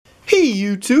Hey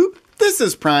YouTube, this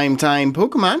is Primetime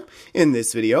Pokemon. In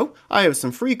this video, I have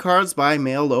some free cards by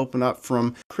mail to open up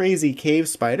from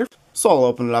CrazyCaveSpider. So I'll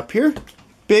open it up here.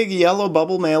 Big yellow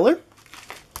bubble mailer.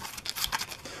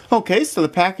 Okay, so the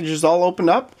package is all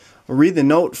opened up. I'll read the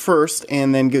note first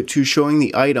and then get to showing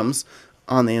the items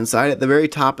on the inside. At the very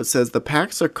top it says, the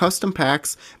packs are custom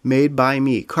packs made by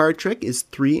me. Card trick is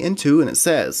 3 and 2, and it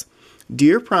says,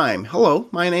 Dear Prime, hello,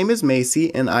 my name is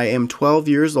Macy and I am 12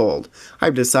 years old.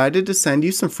 I've decided to send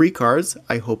you some free cards.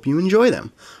 I hope you enjoy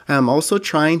them. I am also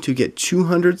trying to get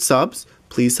 200 subs.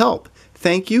 Please help.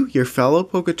 Thank you, your fellow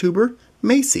Poketuber,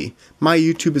 Macy. My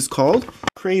YouTube is called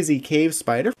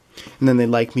CrazyCaveSpider. And then they'd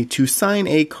like me to sign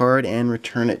a card and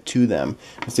return it to them.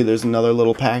 See, there's another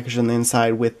little package on the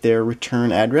inside with their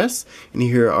return address. And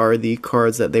here are the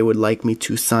cards that they would like me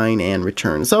to sign and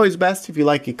return. It's always best if you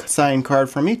like a signed card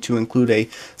from me to include a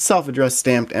self-addressed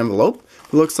stamped envelope.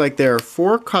 It looks like there are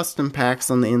 4 custom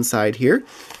packs on the inside here.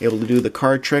 Able to do the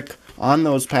card trick on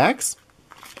those packs.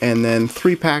 And then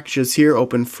 3 packages here,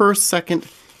 open first, second,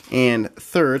 and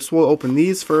third. So we'll open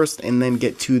these first and then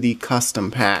get to the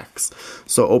custom packs.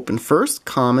 So open first,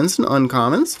 commons and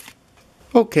uncommons.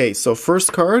 Okay, so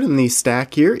first card in the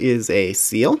stack here is a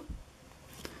Seal.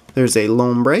 There's a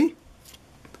Lombre,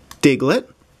 Diglett,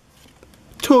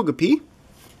 Togepi,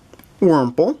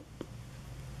 Wurmple.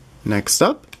 Next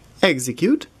up,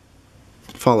 Execute,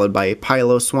 followed by a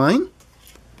Piloswine,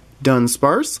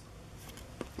 Dunsparce,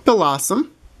 Blossom,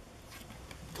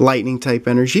 Lightning type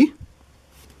energy.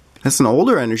 That's an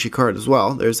older energy card as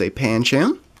well. There's a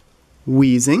Pancham,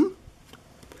 Weezing,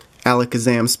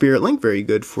 Alakazam Spirit Link, very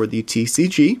good for the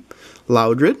TCG,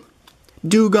 Loudred,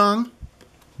 Dugong,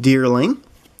 Deerling,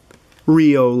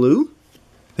 Riolu,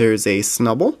 there's a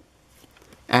Snubble,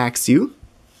 Axew,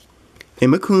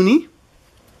 Imakuni,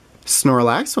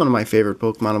 Snorlax, one of my favorite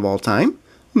Pokemon of all time,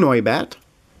 Noibat,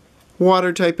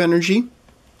 Water type energy,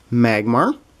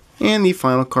 Magmar, and the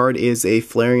final card is a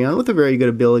Flareon with a very good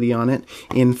ability on it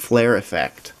in Flare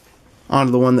Effect. On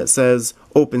to the one that says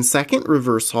Open Second,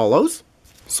 Reverse Holos.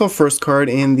 So first card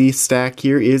in the stack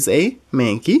here is a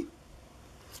Mankey,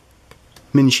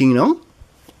 Minccino,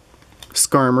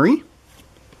 Skarmory,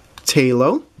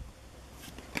 Tailo,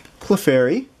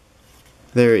 Clefairy.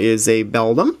 There is a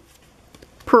Beldum,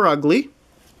 Purugly,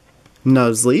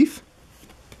 Nuzleaf,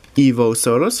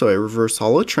 Evosoda, so a Reverse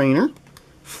Holo Trainer,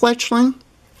 Fletchling,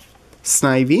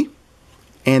 Snivy,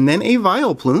 and then a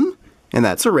Vileplume, and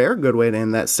that's a rare, good way to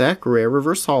end that stack, rare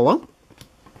reverse holo.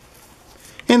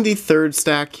 And the third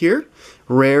stack here,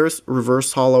 rares,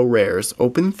 reverse holo rares,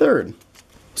 open third.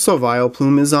 So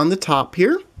Vileplume is on the top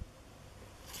here.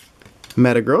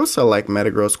 Metagross, I like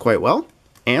Metagross quite well.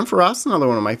 Ampharos, another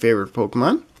one of my favorite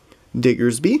Pokemon.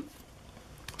 Diggersby,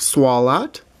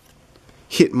 Swalot,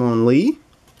 Hitmonlee,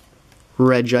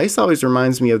 Regice, always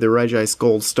reminds me of the Regice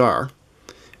Gold Star.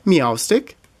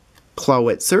 Meowstic,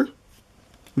 Clawitzer,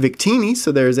 Victini,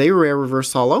 so there's a rare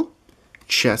reverse holo,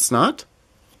 Chestnut,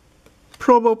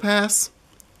 Probopass,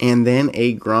 and then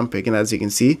a Grumpig. And as you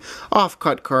can see,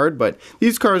 off-cut card, but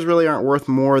these cards really aren't worth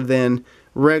more than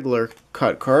regular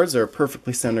cut cards. They're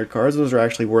perfectly centered cards. Those are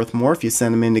actually worth more if you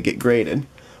send them in to get graded.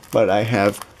 But I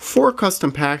have 4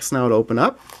 custom packs now to open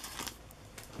up.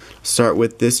 Start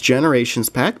with this Generations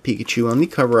pack, Pikachu on the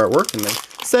cover artwork, and they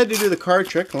said to do the card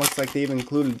trick, and looks like they've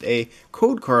included a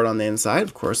code card on the inside.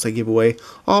 Of course, I give away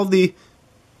all the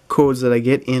codes that I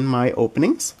get in my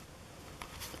openings.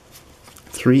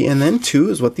 3 and then 2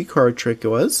 is what the card trick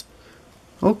was.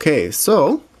 Okay,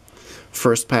 so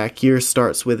first pack here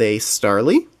starts with a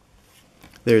Starly.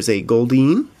 There's a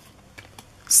Goldeen,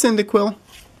 Cyndaquil,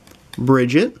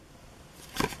 Bridget.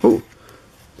 Oh,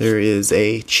 there is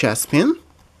a Chespin.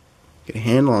 Get a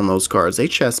handle on those cards. A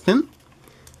Chespin,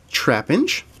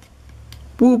 Trapinch,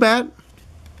 Woobat,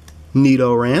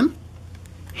 Nidoran.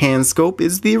 Handscope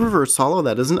is the reverse holo.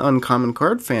 That is an uncommon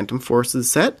card. Phantom Forces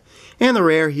set. And the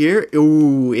rare here,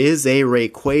 is a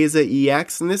Rayquaza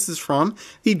EX. And this is from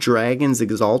the Dragons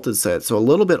Exalted set. So a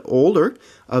little bit older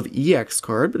of EX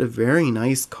card, but a very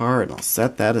nice card. I'll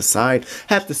set that aside.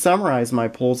 Have to summarize my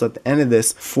pulls at the end of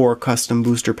this 4 custom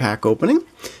booster pack opening.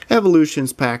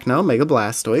 Evolutions pack now, Mega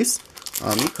Blastoise.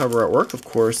 On the cover artwork, of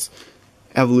course,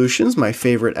 Evolutions, my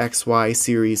favorite XY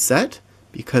series set,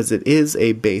 because it is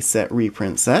a base set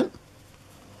reprint set.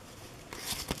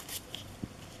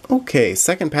 Okay,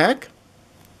 second pack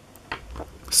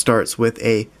starts with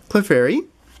a Clefairy.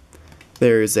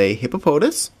 There's a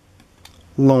Hippopotas,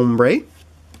 Lombre,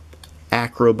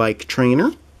 Acrobike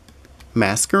Trainer,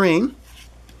 Masquerain,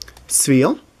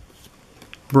 Spheal,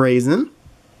 Brazen.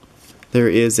 There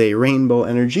is a Rainbow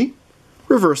Energy,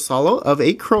 reverse holo of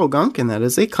a Krogunk, and that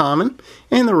is a common.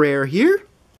 And the rare here,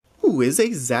 is a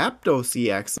Zapdos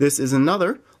EX. This is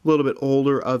another little bit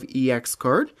older of EX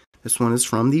card. This one is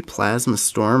from the Plasma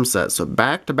Storm set. So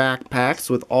back-to-back packs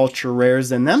with ultra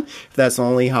rares in them. That's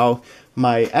only how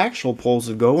my actual pulls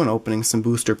would go when opening some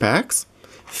booster packs.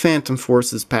 Phantom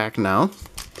Forces pack now.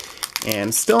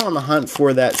 And still on the hunt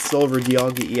for that Silver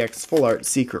Dialga EX Full Art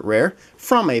Secret Rare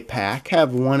from a pack.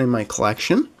 Have one in my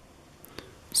collection.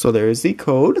 So there's the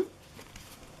code.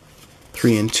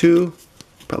 3 and 2.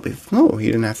 Probably, oh, you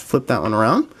didn't have to flip that one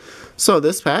around. So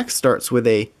this pack starts with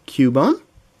a Cubone,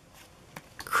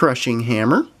 Crushing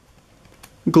Hammer,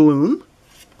 Gloom,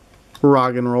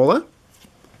 Roggenrola,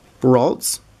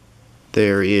 Ralts.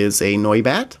 There is a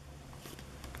Noibat,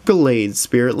 Gallade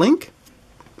Spirit Link,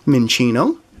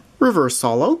 Minccino, reverse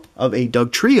holo of a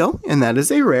Dugtrio, and that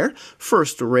is a rare.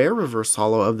 First rare reverse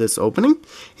holo of this opening.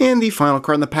 And the final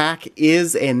card in the pack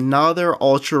is another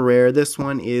ultra rare. This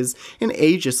one is an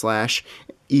Aegislash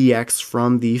EX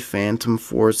from the Phantom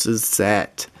Forces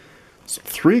set. So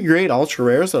 3 great ultra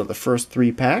rares out of the first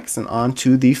 3 packs, and on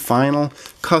to the final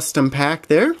custom pack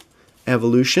there.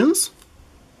 Evolutions.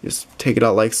 Just take it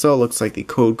out like so. Looks like the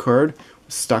code card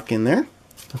was stuck in there.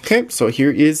 Okay, so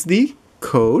here is the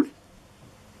code.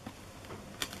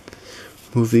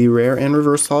 Move the rare and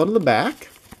reverse holo to the back.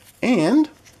 And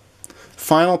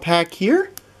final pack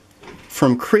here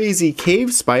from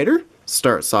CrazyCaveSpider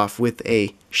starts off with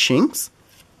a Shinx.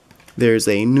 There's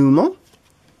a Numel,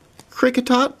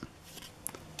 Kricketot,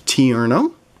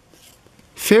 Tierno,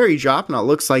 Fairy Drop. Now it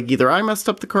looks like either I messed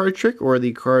up the card trick or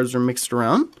the cards are mixed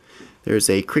around. There's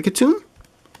a Kricketune,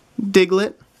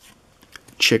 Diglett,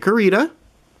 Chikorita.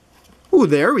 Ooh,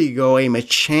 there we go, a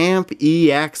Machamp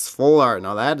EX Full Art.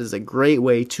 Now that is a great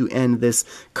way to end this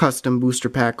custom booster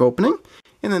pack opening.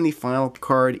 And then the final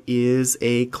card is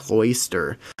a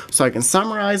Cloyster. So I can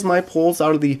summarize my pulls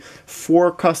out of the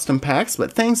 4 custom packs,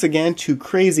 but thanks again to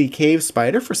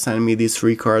CrazyCaveSpider for sending me these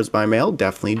free cards by mail.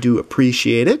 Definitely do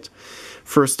appreciate it.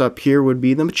 First up here would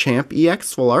be the Machamp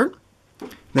EX Full Art.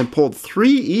 Then pulled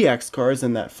 3 EX cards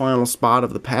in that final spot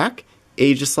of the pack.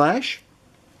 Aegislash,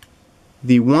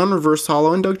 the 1 reverse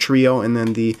holo in Dugtrio, and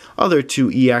then the other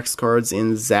 2 EX cards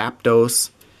in Zapdos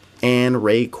and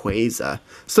Rayquaza.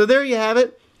 So there you have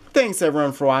it. Thanks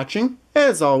everyone for watching.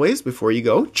 As always, before you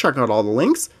go, check out all the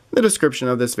links in the description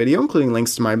of this video, including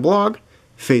links to my blog,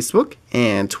 Facebook,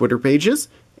 and Twitter pages,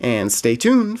 and stay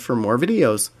tuned for more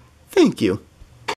videos. Thank you.